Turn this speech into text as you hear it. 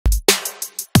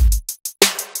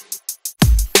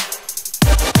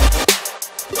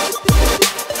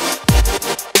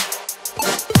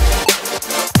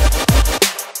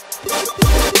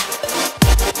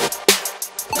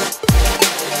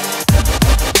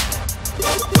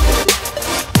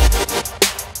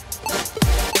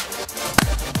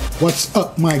What's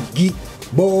up, my geek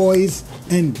boys?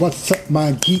 And what's up,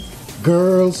 my geek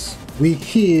girls? We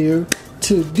here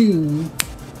to do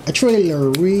a trailer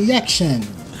reaction.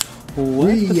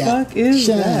 What the fuck is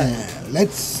that?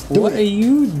 Let's do it. What are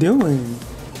you doing?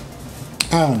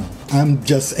 I don't know. I'm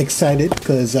just excited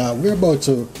because we're about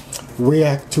to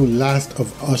react to Last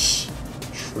of Us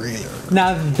trailer.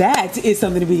 Now that is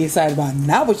something to be excited about.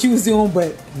 Not what you was doing,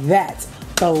 but that.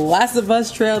 The Last of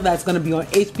Us trailer that's going to be on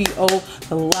HBO,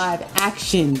 the live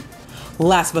action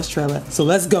Last of Us trailer. So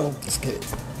let's go. Let's get it. The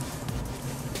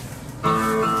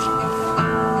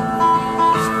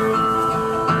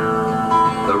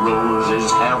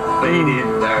roses have faded,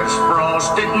 there's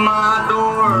frost at my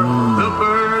door. The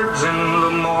birds in the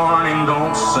morning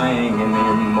don't sing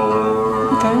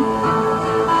anymore. Okay.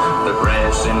 The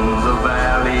grass in the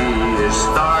valley is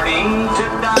starting to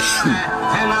die,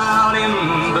 and out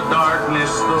in the darkness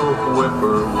the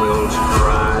whippoorwills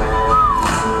cry.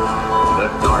 The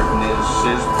darkness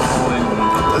is falling,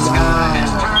 the sky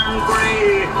has turned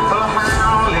gray. A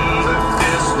hound in the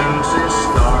distance is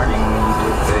starting to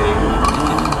fade.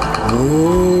 Oh.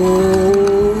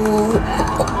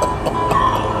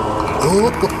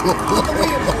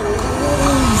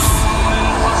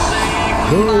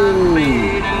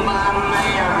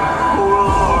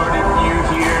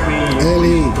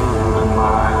 Ellie.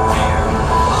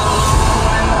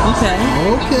 Okay.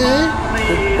 Okay.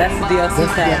 That's the DLC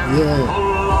tag. Yeah.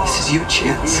 This is your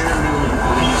chance.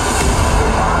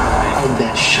 Hold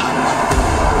that shot.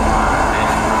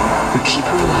 We keep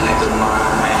her alive.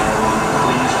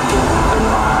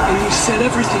 And you said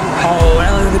everything right. Oh,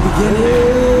 that was the beginning.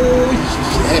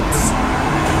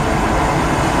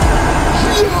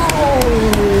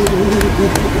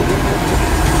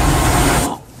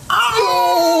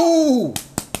 Oh!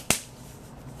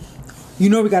 You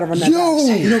know we gotta run that Yo.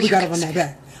 back. You know we gotta run that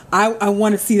back. I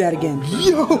want to see that again.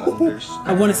 Yo!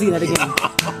 I want to see that again.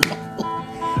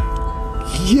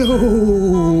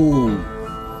 Yo!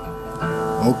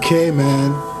 Okay,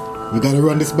 man. We gotta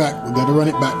run this back. We gotta run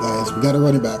it back, guys. We gotta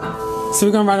run it back. So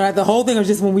we're gonna run right the whole thing, or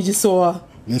just when we just saw?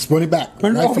 Let's run it back.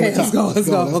 Run, Right okay, from the top. let's go. Let's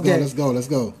go. Okay. Let's go. Let's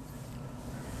go.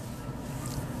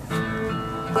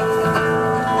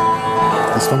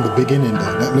 It's from the beginning,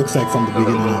 though. That looks like from the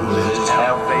beginning of it.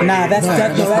 Nah, that's No,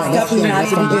 definitely that's not the beginning.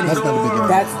 that's not the beginning.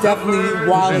 That's definitely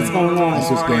while it's going on.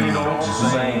 That's what's going on.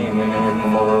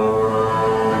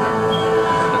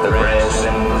 The grass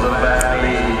in the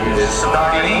valley is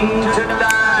starting to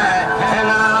die, and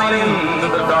out in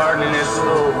the darkness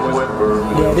the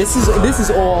whippoorwills. Yeah, this is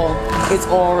all. It's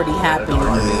already happening.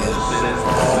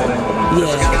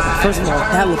 Yeah. First of all,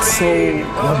 that looks so.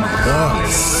 Oh my God.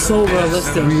 So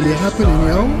realistic. Really happening,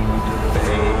 yo?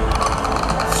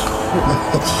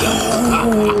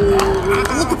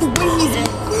 Look at the way he's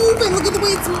moving. Look at the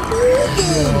way it's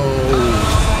moving.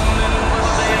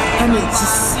 I mean, it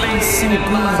just sounds so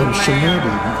good. From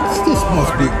Chernobyl. This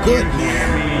must be good,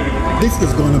 man. This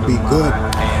is gonna be good.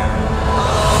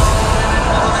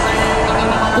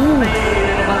 Ooh.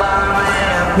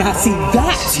 Now see,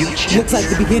 that looks like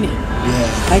the beginning.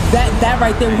 Yeah. Like that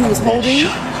right there when he was holding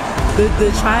the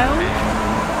child.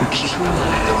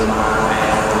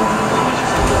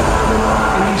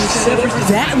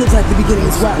 That looks like the beginning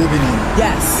as well.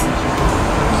 Yes.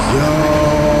 Yo.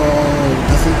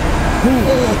 That's it.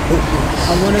 I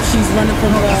wonder if she's running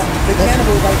from the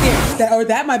cannibal right there. Or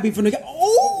that might be from the.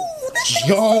 Oh, that thing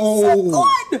Yo. is so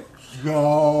good. Yo.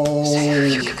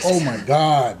 Oh my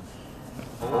God.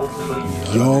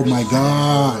 Yo, my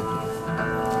God.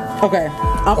 Okay.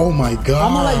 Oh my God.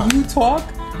 I'm gonna let you talk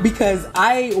because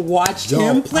I watched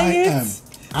him play it. So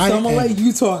I'm gonna let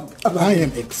you talk about it. I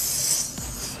am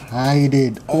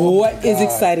excited. Oh what is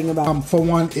exciting about it? For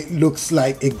one, it looks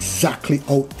like exactly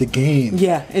out the game.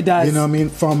 Yeah, it does. You know what I mean?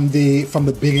 From the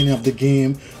beginning of the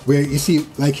game, where you see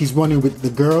like he's running with the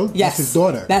girl. Yes, that's his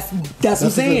daughter. That's what I'm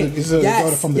saying. It's his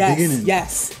daughter from the beginning.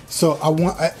 Yes. So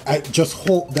I just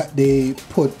hope that they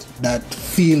put that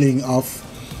feeling of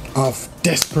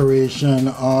desperation,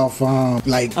 of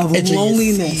like of edge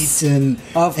loneliness, and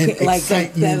like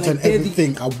excitement and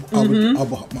everything. I'm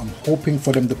hoping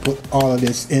for them to put all of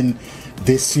this in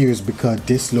this series because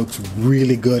this looks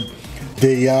really good.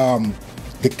 The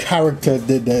character,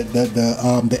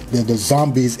 the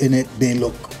zombies in it, they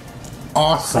look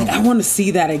awesome. Like, I want to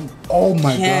see that again. Oh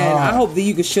my God! I hope that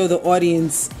you could show the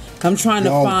audience. I'm trying to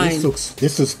find.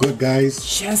 This looks good, guys.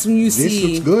 Just when you see this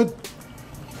looks good.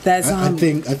 That's I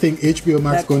think HBO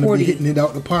Max going to be hitting it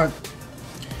out the park.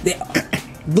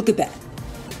 Look at that.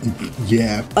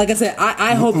 Yeah. Like I said,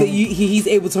 I hope that he's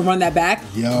able to run that back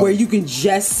where you can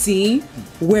just see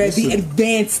where the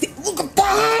advanced. Look at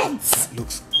that. That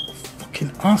looks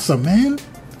fucking awesome, man.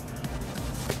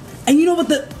 And you know what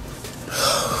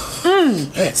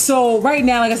So right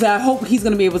now, like I said, I hope he's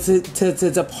gonna be able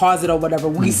to pause it or whatever.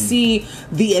 We see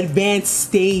the advanced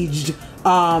staged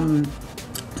clicker.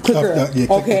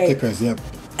 Clickers, yep.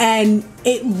 And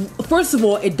it, first of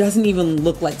all, it doesn't even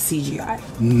look like CGI.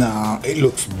 Nah, it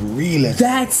looks real.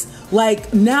 That's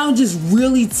like now just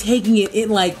really taking it in,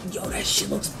 like, yo, that shit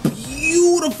looks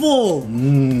beautiful.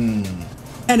 And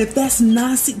if that's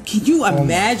not, can you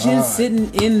imagine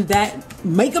sitting in that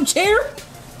makeup chair?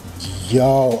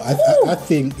 Yo, I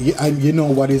think, you know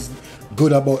what is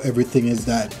good about everything is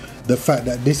that the fact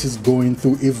that this is going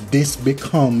through, if this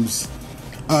becomes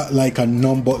like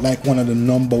one of the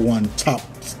number one top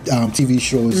TV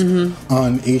shows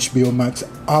on HBO Max,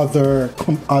 other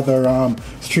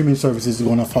streaming services are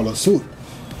going to follow suit.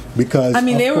 Because I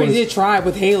mean, they already did try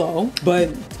with Halo, but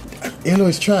Halo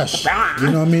is trash.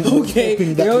 You know what I mean? Okay,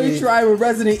 they already tried with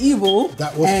Resident Evil.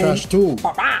 That was trash too.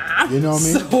 You know what I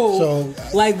mean? So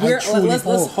like,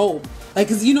 let's hope. Like,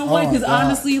 cause you know what? Because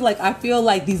honestly, like, I feel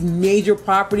like these major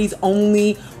properties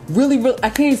only really, I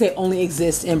can't even say only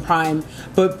exist in Prime,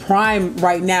 but Prime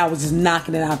right now is just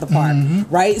knocking it out the park,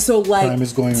 right? So like,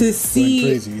 to see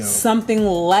crazy, something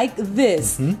like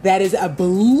this that is a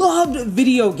beloved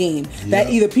video game that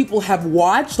either people have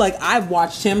watched, like I've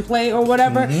watched him play or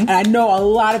whatever, and I know a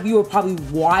lot of you have probably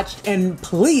watched and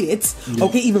played it.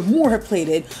 Okay, even more have played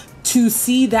it. To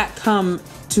see that come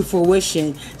to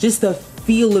fruition, just the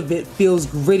feel of it feels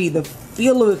gritty. The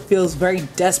feel of it feels very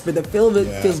desperate. The feel of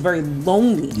it feels very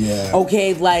lonely. Yeah.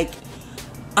 Okay, like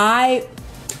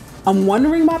I'm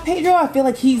wondering about Pedro. I feel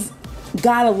like he's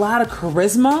got a lot of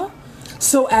charisma.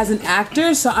 So as an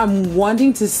actor, so I'm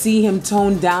wanting to see him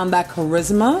tone down that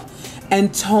charisma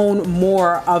and tone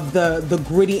more of the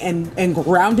gritty and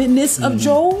groundedness of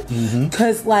Joel.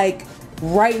 Because like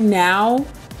right now,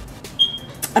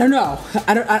 I don't know.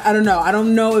 I don't know. I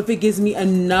don't know if it gives me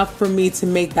enough for me to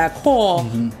make that call.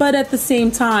 But at the same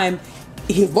time,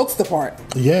 he looks the part.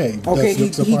 Yeah. He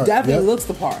definitely looks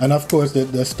the part. And of course,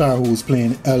 the star who's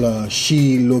playing Ella,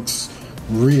 she looks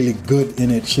really good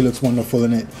in it. She looks wonderful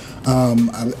in it.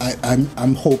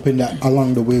 I'm hoping that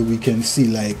along the way we can see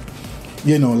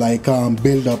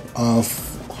build up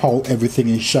of how everything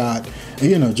is shot.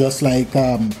 You know, just like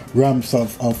ramps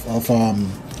of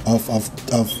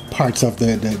parts of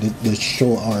the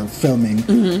show or filming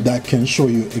that can show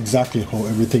you exactly how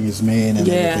everything is made and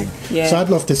everything. Yeah. So I'd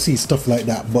love to see stuff like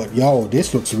that. But yo,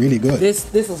 this looks really good.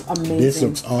 This looks amazing. This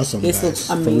looks awesome. This looks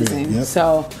amazing. Yep.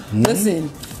 So listen,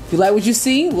 if you like what you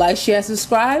see, like, share,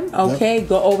 subscribe. Okay,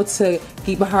 go over to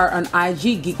Geek by Heart on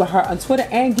IG, Geek by Heart on Twitter,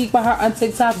 and Geek by Heart on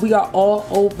TikTok. We are all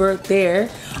over there.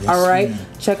 Yes, all right,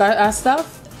 check out our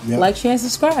stuff. Yep. Like, share, and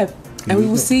subscribe. And we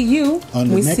will see you. On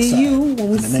the next side.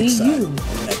 When we see you. On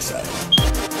the next side.